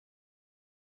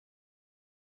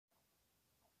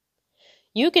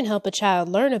You can help a child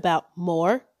learn about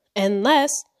more and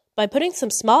less by putting some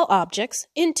small objects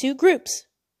into groups.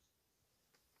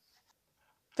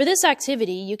 For this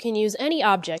activity, you can use any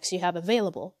objects you have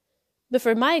available, but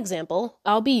for my example,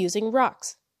 I'll be using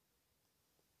rocks.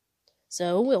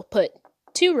 So we'll put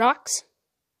 2 rocks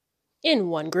in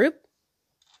one group,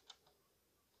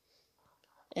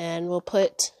 and we'll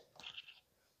put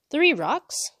 3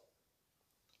 rocks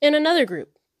in another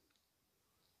group.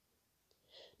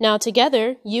 Now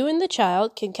together, you and the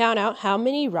child can count out how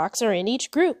many rocks are in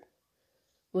each group.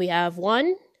 We have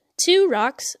 1, 2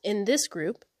 rocks in this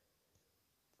group,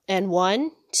 and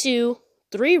 1, 2,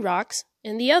 3 rocks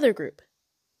in the other group.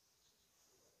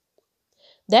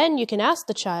 Then you can ask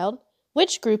the child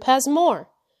which group has more,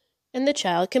 and the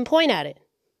child can point at it.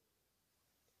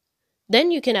 Then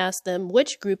you can ask them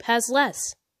which group has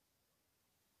less.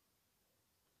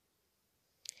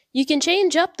 You can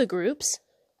change up the groups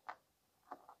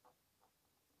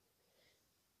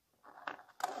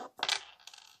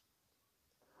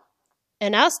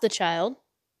and ask the child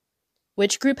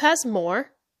which group has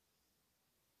more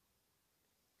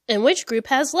and which group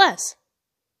has less.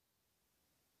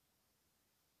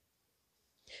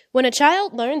 When a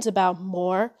child learns about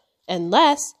more and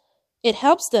less, it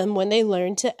helps them when they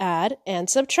learn to add and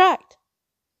subtract.